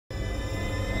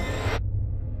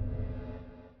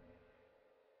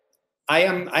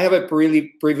I have a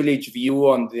really privileged view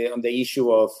on the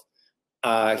issue of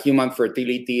human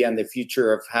fertility and the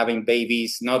future of having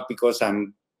babies, not because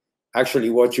I'm actually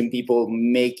watching people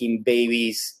making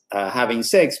babies, having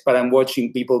sex, but I'm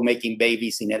watching people making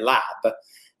babies in a lab.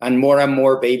 And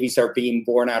more babies are being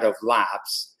born out of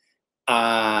labs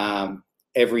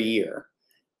every year.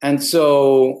 And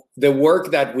so the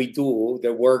work that we do,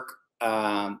 the work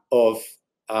of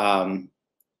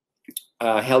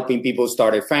helping people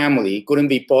start a family couldn't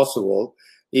be possible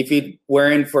if it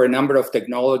weren't for a number of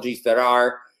technologies that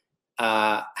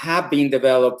have been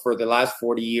developed for the last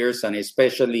 40 years and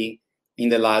especially in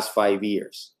the last 5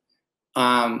 years.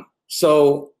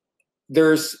 So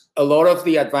there's a lot of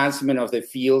the advancement of the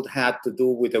field had to do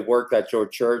with the work that your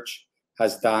church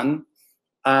has done,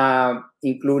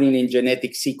 including in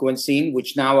genetic sequencing,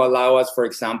 which now allow us, for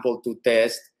example, to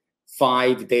test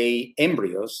 5-day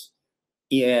embryos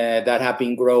that have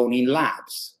been grown in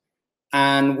labs.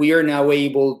 And we are now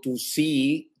able to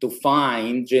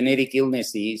find genetic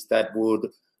illnesses that would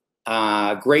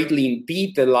greatly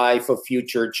impede the life of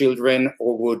future children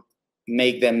or would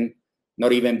make them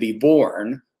not even be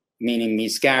born, meaning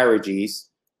miscarriages,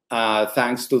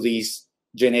 thanks to this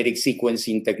genetic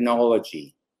sequencing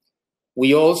technology.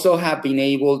 We also have been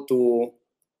able to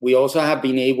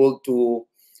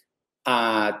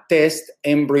test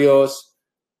embryos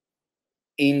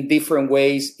in different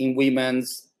ways in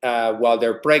women's while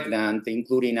they're pregnant,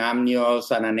 including amnios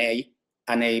and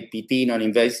NAPT,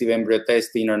 non-invasive embryo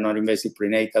testing, or non-invasive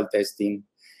prenatal testing.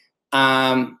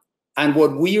 And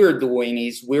what we are doing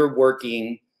is we're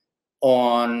working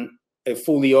on a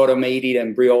fully automated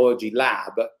embryology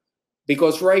lab,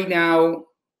 because right now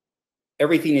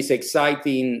everything is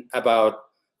exciting about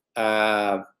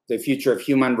the future of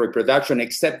human reproduction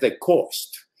except the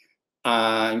cost.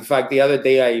 In fact, the other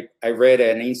day I read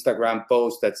an Instagram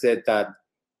post that said that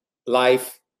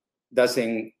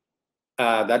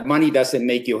that money doesn't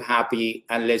make you happy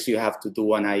unless you have to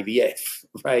do an IVF,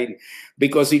 right?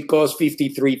 Because it costs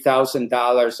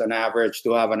 $53,000 on average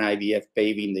to have an IVF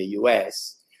baby in the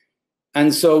US.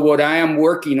 And so what I am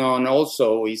working on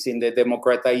also is in the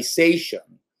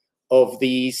democratization of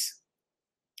this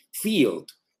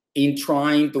field in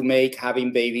trying to make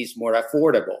having babies more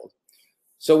affordable.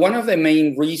 So one of the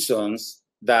main reasons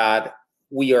that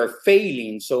we are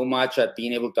failing so much at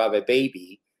being able to have a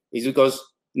baby is because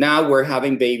now we're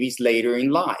having babies later in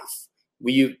life.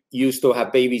 We used to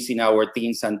have babies in our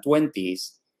teens and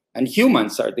 20s, and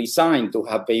humans are designed to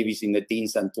have babies in the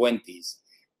teens and 20s.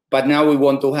 But now we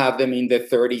want to have them in the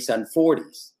 30s and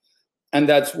 40s. And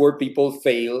that's where people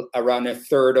fail around a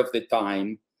third of the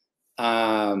time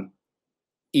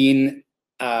in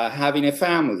having a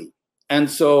family. And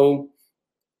so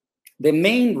the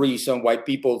main reason why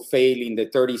people fail in the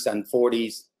 30s and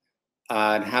 40s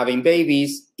having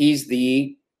babies is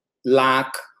the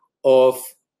lack of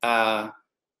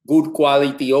good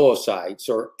quality oocytes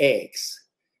or eggs.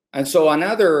 And so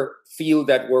another field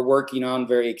that we're working on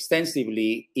very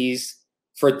extensively is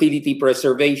fertility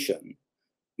preservation,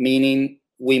 meaning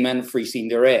women freezing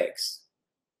their eggs.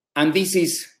 And this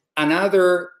is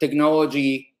another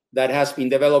technology that has been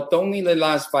developed only in the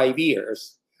last 5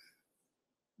 years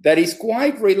that is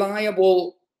quite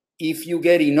reliable if you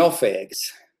get enough eggs.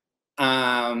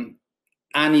 And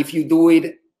if you do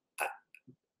it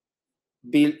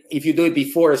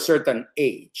before a certain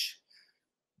age.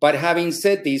 But having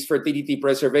said this, fertility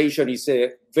preservation is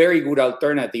a very good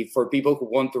alternative for people who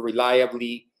want to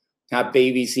reliably have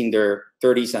babies in their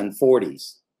 30s and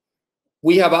 40s.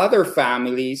 We have other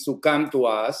families who come to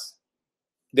us.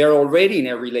 They're already in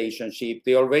a relationship.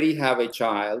 They already have a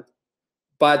child,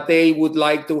 but they would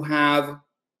like to have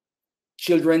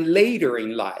children later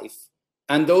in life.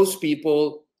 And those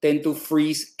people tend to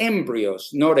freeze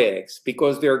embryos, not eggs,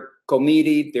 because they're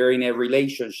committed, they're in a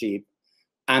relationship,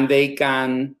 and they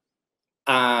can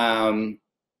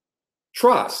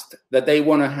trust that they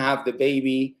want to have the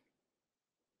baby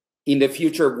in the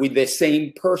future with the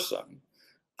same person.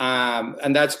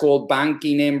 And that's called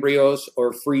banking embryos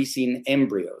or freezing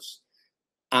embryos.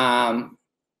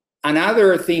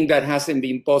 Another thing that hasn't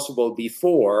been possible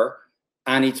before,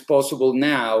 and it's possible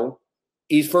now,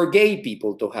 is for gay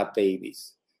people to have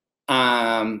babies.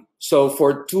 So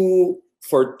for two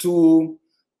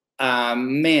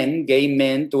gay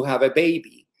men to have a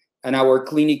baby, and our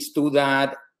clinics do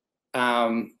that.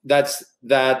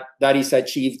 That is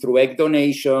achieved through egg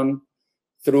donation,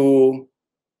 through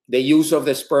the use of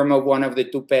the sperm of one of the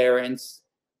two parents,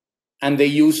 and the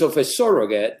use of a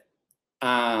surrogate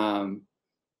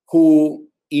who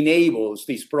enables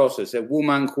this process, a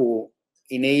woman who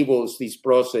enables this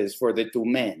process for the two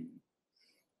men.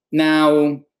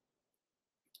 Now,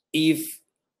 if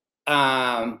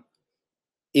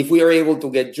we are able to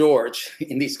get George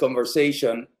in this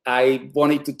conversation, I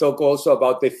wanted to talk also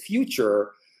about the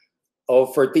future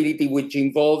of fertility, which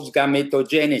involves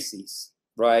gametogenesis,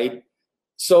 right?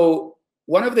 So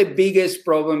one of the biggest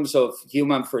problems of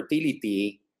human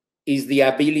fertility is the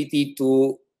ability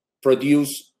to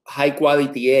produce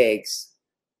high-quality eggs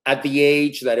at the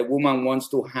age that a woman wants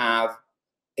to have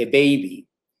a baby.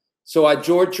 So at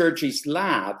George Church's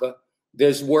lab,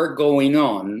 there's work going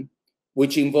on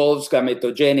which involves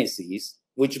gametogenesis,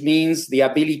 which means the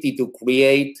ability to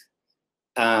create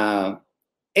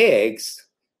eggs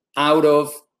out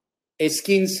of a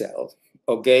skin cell,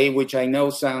 okay, which I know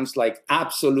sounds like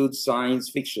absolute science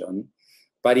fiction,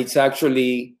 but it's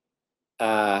actually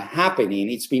happening.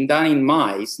 It's been done in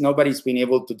mice. Nobody's been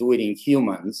able to do it in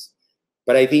humans.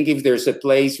 But I think if there's a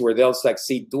place where they'll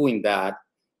succeed doing that,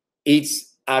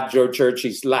 it's at George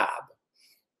Church's lab.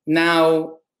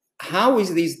 Now, how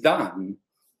is this done?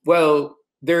 Well,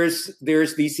 there's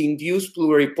these induced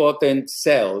pluripotent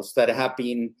cells that have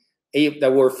been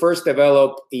that were first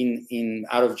developed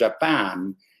out of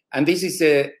Japan, and this is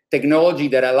a technology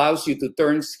that allows you to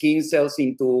turn skin cells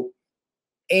into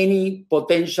any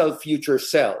potential future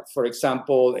cell. For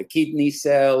example, a kidney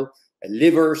cell, a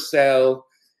liver cell,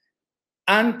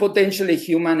 and potentially a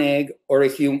human egg or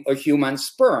a human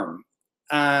sperm.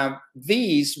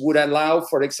 These would allow,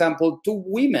 for example, two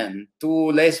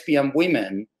lesbian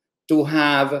women, to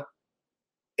have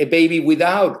a baby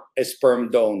without a sperm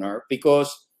donor,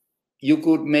 because you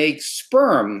could make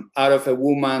sperm out of a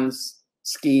woman's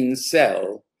skin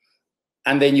cell,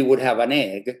 and then you would have an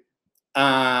egg.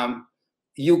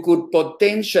 You could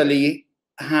potentially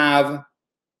have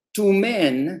two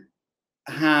men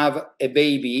have a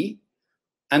baby,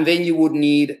 and then you would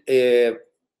need a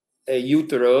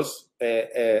uterus,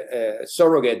 a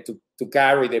surrogate to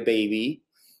carry the baby,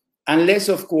 unless,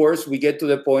 of course, we get to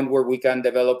the point where we can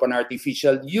develop an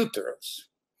artificial uterus.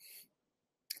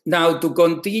 Now, to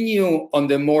continue on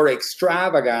the more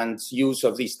extravagant use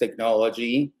of this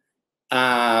technology,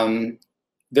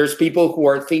 there's people who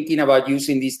are thinking about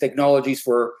using these technologies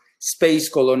for space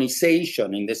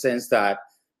colonization, in the sense that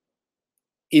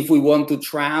if we want to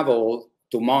travel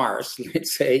to Mars,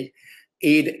 let's say,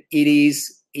 it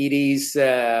is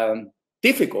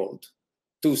difficult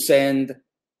to send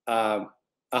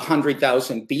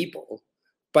 100,000 people,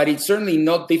 but it's certainly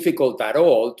not difficult at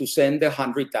all to send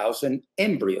 100,000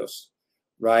 embryos,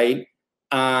 right?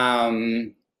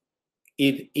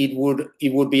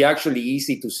 It would be actually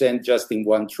easy to send just in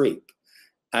one trip,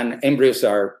 and embryos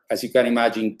are, as you can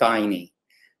imagine, tiny.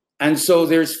 And so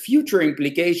there's future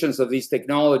implications of this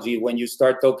technology when you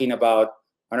start talking about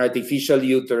an artificial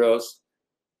uterus,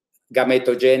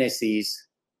 gametogenesis,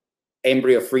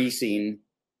 embryo freezing,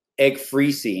 egg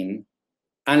freezing,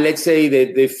 and let's say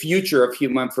that the future of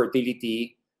human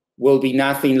fertility will be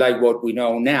nothing like what we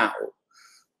know now.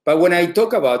 But when I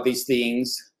talk about these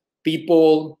things,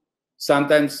 people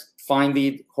sometimes find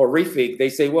it horrific. They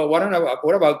say, well, what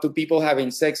about two people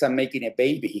having sex and making a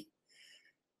baby?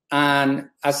 And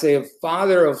as a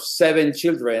father of 7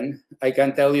 children, I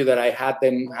can tell you that I had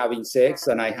them having sex,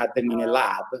 and I had them in a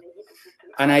lab.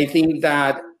 And I think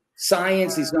that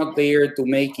science is not there to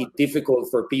make it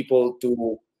difficult for people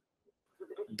to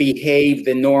behave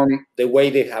the way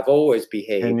they have always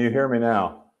behaved. Can you hear me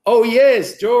now? Oh,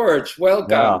 yes, George,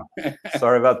 welcome. Yeah.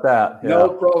 Sorry about that. Yeah. No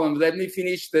problem. Let me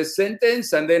finish the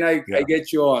sentence, and then I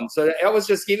get you on. So I was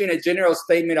just giving a general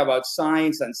statement about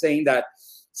science and saying that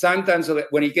sometimes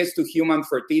when it gets to human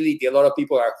fertility, a lot of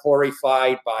people are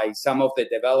horrified by some of the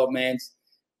developments.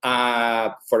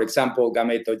 For example,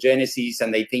 gametogenesis,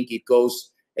 and they think it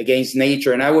goes against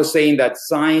nature. And I was saying that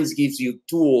science gives you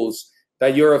tools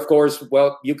that you're, of course,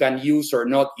 you can use or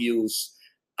not use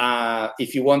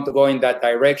if you want to go in that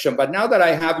direction. But now that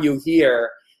I have you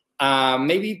here,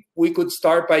 maybe we could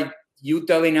start by you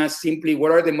telling us simply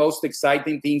what are the most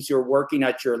exciting things you're working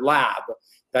at your lab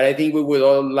that I think we would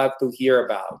all love to hear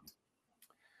about.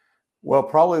 Well,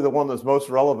 probably the one that's most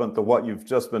relevant to what you've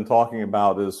just been talking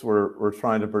about is we're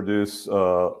trying to produce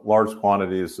large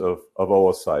quantities of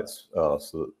oocytes.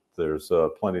 So there's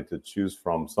plenty to choose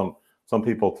from. Some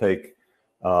people take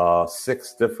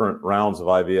 6 different rounds of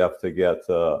IVF to get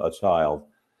a child.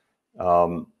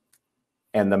 And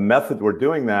the method we're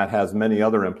doing that has many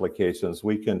other implications.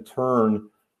 We can turn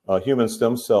human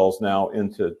stem cells now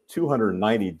into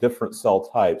 290 different cell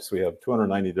types. We have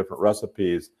 290 different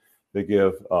recipes that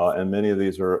give, and many of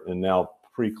these are in now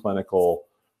preclinical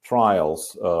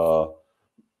trials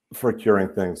for curing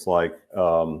things like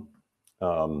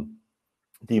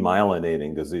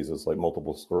demyelinating diseases like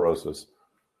multiple sclerosis.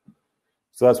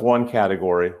 So that's one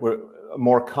category.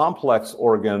 More complex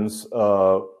organs,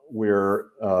 we're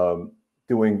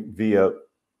doing via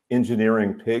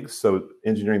engineering pigs, so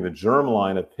engineering the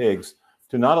germline of pigs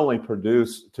to not only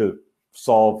produce, to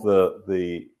solve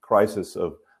the crisis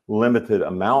of limited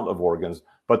amount of organs,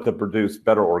 but to produce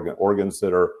better organs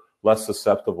that are less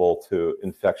susceptible to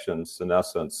infection,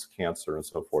 senescence, cancer, and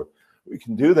so forth. We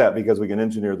can do that because we can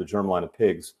engineer the germline of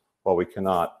pigs, while we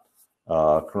cannot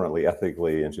currently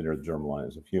ethically engineer the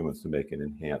germlines of humans to make an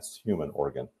enhanced human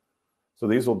organ. So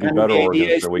these will be better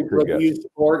organs than we could get. Produce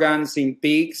organs in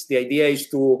pigs. The idea is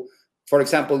to, for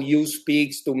example, use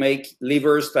pigs to make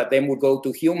livers that then would go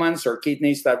to humans, or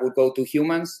kidneys that would go to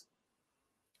humans.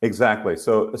 Exactly.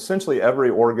 So essentially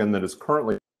every organ that is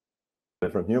currently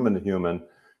from human to human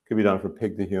could be done from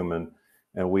pig to human.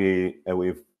 And we've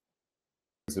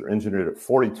engineered at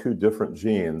 42 different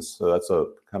genes. So that's a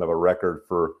kind of a record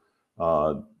for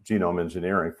genome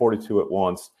engineering, 42 at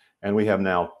once. And we have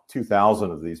now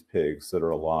 2,000 of these pigs that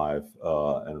are alive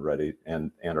and ready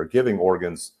and are giving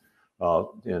organs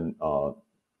in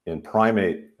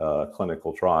primate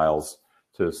clinical trials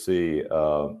to see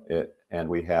it. And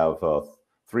we have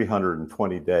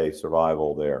 320-day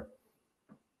survival there.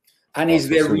 And is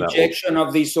the rejection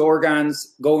of these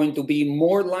organs going to be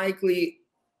more likely,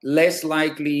 less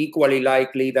likely, equally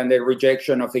likely than the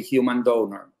rejection of a human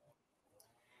donor?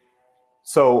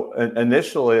 So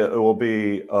initially, it will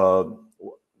be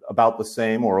about the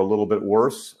same or a little bit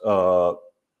worse.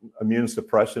 Immune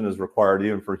suppression is required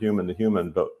even for human to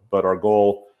human, but our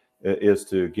goal is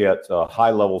to get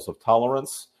high levels of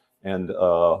tolerance and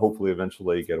hopefully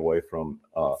eventually get away from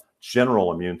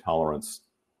general immune tolerance,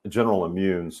 general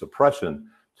immune suppression,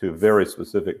 to very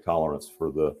specific tolerance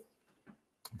for the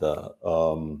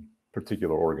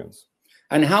particular organs.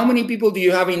 And how many people do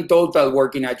you have in total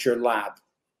working at your lab?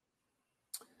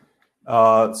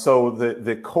 So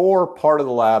the core part of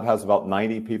the lab has about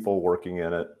 90 people working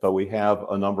in it, but we have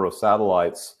a number of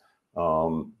satellites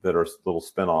that are little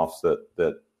spin-offs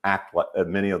that act like,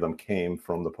 many of them came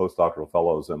from the postdoctoral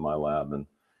fellows in my lab and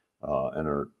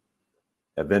are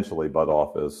eventually bud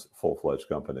off as full-fledged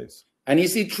companies. And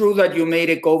is it true that you made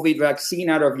a COVID vaccine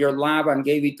out of your lab and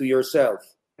gave it to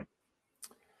yourself?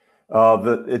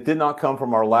 It did not come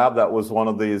from our lab. That was one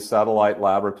of these satellite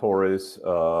laboratories.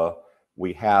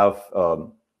 We have a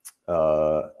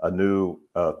new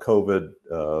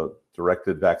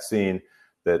COVID-directed vaccine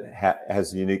that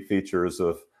has unique features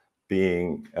of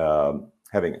being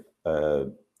having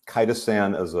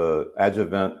chitosan as an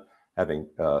adjuvant, having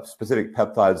specific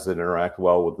peptides that interact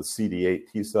well with the CD8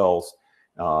 T cells,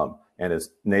 and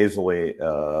is nasally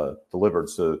delivered,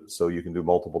 so you can do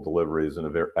multiple deliveries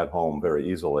at home very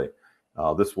easily.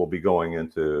 This will be going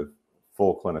into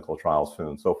full clinical trials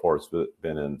soon. So far, it's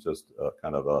been in just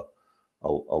kind of a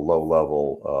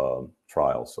low-level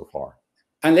trial so far.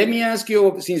 And let me ask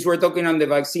you, since we're talking on the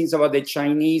vaccines, about the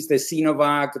Chinese, the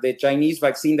Sinovac, the Chinese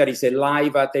vaccine that is a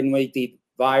live attenuated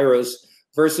virus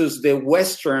versus the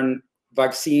Western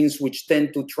vaccines, which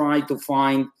tend to try to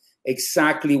find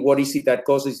exactly what is it that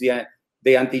causes the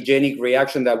antigenic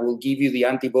reaction that will give you the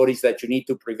antibodies that you need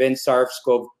to prevent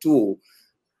SARS-CoV-2.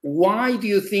 Why do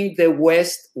you think the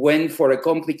West went for a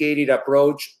complicated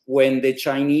approach when the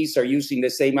Chinese are using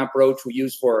the same approach we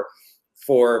use for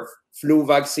flu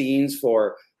vaccines,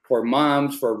 for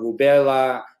mumps, for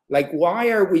rubella? Like, why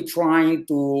are we trying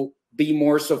to be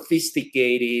more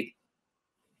sophisticated?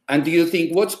 And do you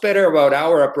think, what's better about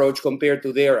our approach compared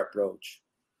to their approach?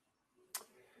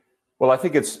 Well, I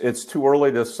think it's too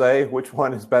early to say which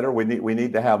one is better. We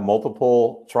need to have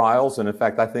multiple trials, and in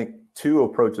fact, I think 2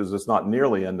 approaches is not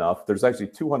nearly enough. There's actually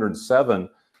 207,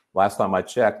 last time I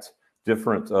checked,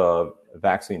 different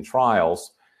vaccine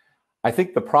trials. I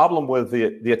think the problem with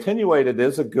the attenuated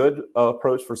is a good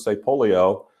approach for, say,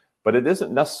 polio, but it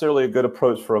isn't necessarily a good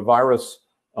approach for a virus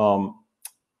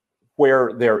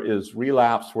where there is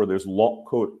relapse, where there's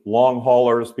long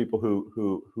haulers, people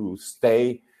who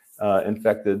stay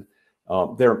infected.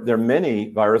 There are many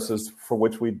viruses for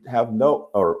which we have no,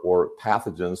 or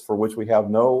pathogens for which we have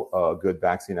no good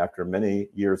vaccine after many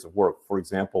years of work. For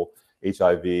example,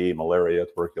 HIV, malaria,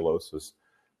 tuberculosis.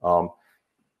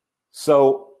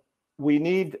 So we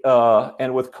need,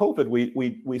 and with COVID,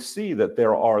 we see that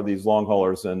there are these long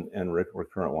haulers and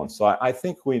recurrent ones. So I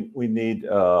think we need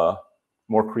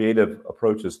more creative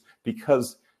approaches,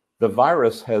 because the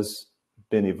virus has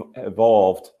been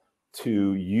evolved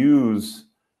to use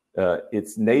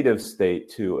its native state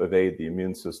to evade the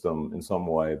immune system in some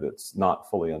way that's not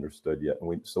fully understood yet.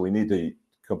 And so we need to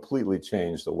completely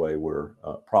change the way we're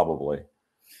probably.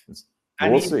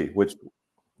 We'll see which,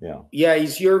 yeah. Yeah,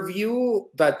 is your view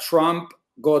that Trump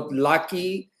got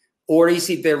lucky, or is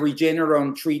it the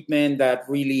Regeneron treatment that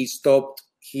really stopped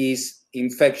his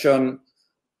infection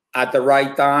at the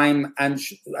right time? And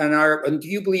do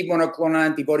you believe monoclonal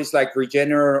antibodies like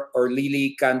Regeneron or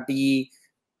Lilly can be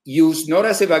used not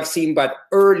as a vaccine, but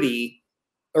early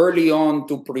on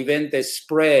to prevent the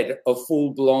spread of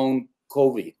full-blown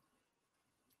COVID?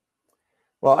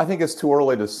 Well, I think it's too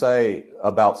early to say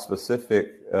about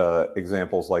specific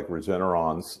examples like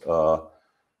Regeneron's.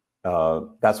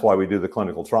 That's why we do the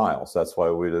clinical trials. That's why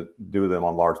we do them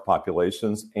on large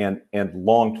populations, and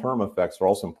long-term effects are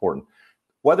also important.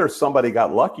 Whether somebody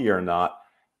got lucky or not,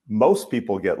 most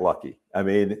people get lucky. I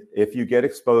mean, if you get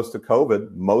exposed to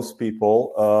COVID, most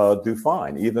people do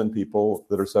fine, even people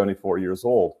that are 74 years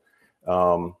old.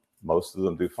 Most of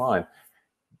them do fine.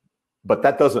 But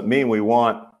that doesn't mean we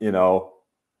want,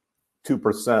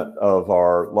 2% of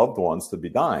our loved ones to be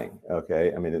dying.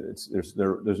 Okay, I mean, there's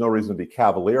no reason to be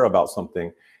cavalier about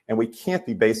something, and we can't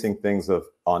be basing things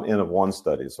on N of 1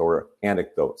 studies or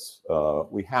anecdotes.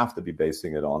 We have to be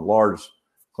basing it on large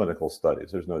clinical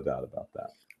studies. There's no doubt about that.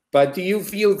 But do you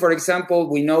feel, for example,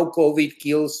 we know COVID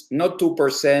kills not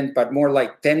 2%, but more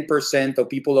like 10% of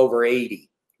people over 80,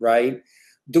 right?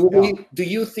 Do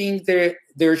you think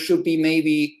there should be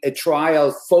maybe a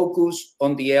trial focused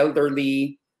on the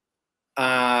elderly,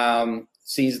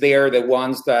 since they are the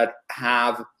ones that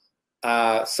have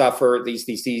suffered this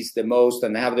disease the most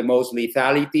and have the most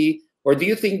lethality? Or do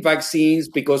you think vaccines,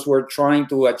 because we're trying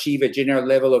to achieve a general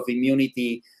level of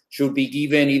immunity, should be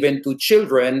given even to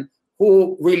children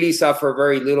who really suffer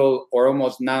very little or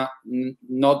almost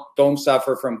don't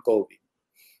suffer from COVID?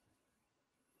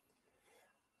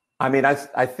 I mean,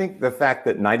 I think the fact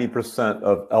that 90%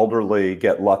 of elderly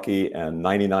get lucky and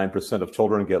 99% of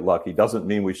children get lucky doesn't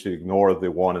mean we should ignore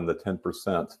the 1 and the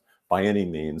 10% by any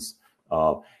means.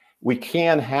 We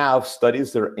can have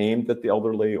studies that are aimed at the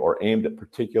elderly or aimed at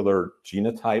particular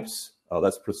genotypes.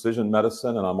 That's precision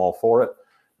medicine, and I'm all for it.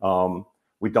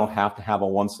 We don't have to have a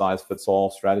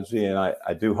one-size-fits-all strategy, and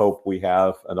I do hope we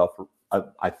have enough.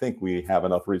 I think we have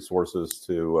enough resources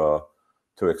to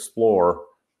explore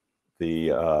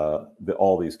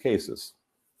all these cases.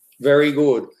 Very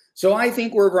good. So I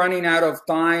think we're running out of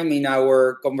time in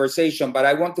our conversation, but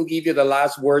I want to give you the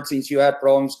last word since you had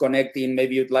problems connecting.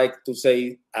 Maybe you'd like to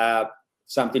say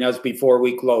something else before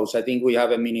we close. I think we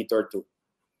have a minute or two.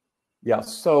 Yeah.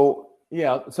 So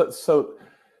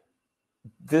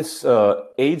this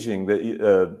aging,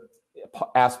 the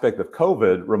aspect of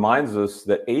COVID reminds us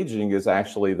that aging is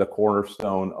actually the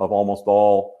cornerstone of almost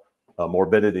all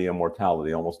morbidity and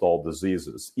mortality, almost all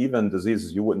diseases. Even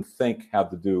diseases you wouldn't think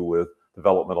have to do with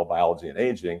developmental biology and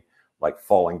aging, like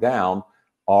falling down,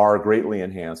 are greatly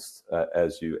enhanced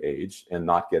as you age and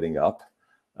not getting up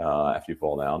after you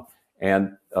fall down.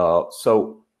 And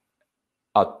so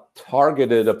a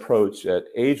targeted approach at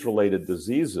age-related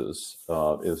diseases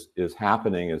is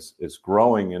happening, is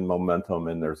growing in momentum,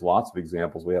 and there's lots of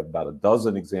examples. We have about a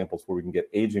dozen examples where we can get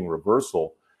aging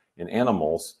reversal in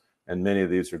animals, and many of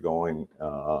these are going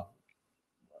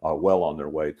well on their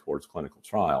way towards clinical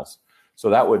trials. So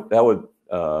that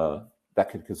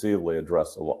could conceivably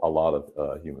address a lot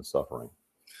of human suffering.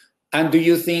 And do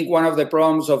you think one of the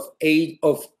problems of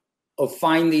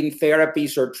finding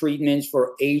therapies or treatments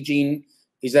for aging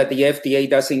is that the FDA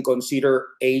doesn't consider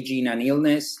aging an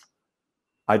illness?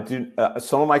 I do.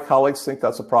 Some of my colleagues think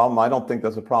that's a problem. I don't think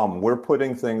that's a problem. We're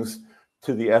putting things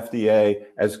to the FDA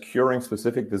as curing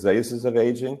specific diseases of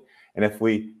aging. And if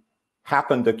we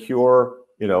happen to cure,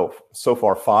 so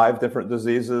far 5 different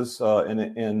diseases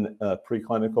in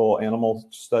preclinical animal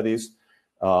studies,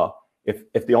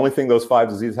 if the only thing those 5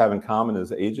 diseases have in common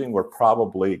is aging, we're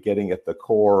probably getting at the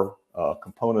core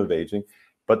component of aging.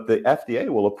 But the FDA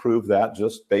will approve that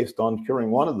just based on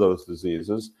curing one of those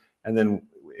diseases, and then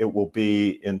it will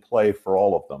be in play for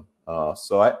all of them.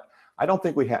 So I don't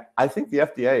think we have. I think the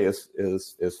FDA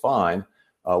is fine.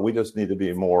 We just need to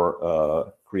be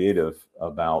more creative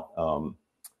about,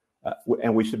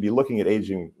 and we should be looking at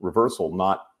aging reversal,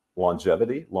 not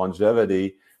longevity.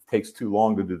 Longevity takes too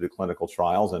long to do the clinical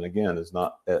trials, and again, is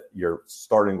not. You're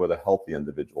starting with a healthy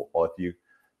individual. Well, if you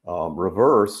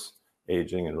reverse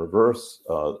aging and reverse,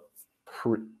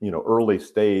 early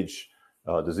stage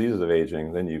diseases of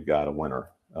aging, then you've got a winner,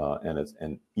 and it's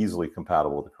easily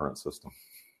compatible with the current system.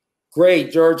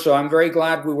 Great, George. So I'm very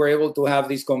glad we were able to have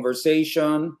this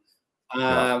conversation.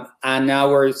 And now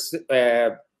we're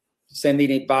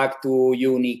sending it back to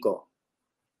you, Nico.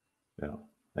 Yeah.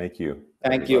 Thank you.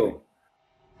 Thank everybody. you.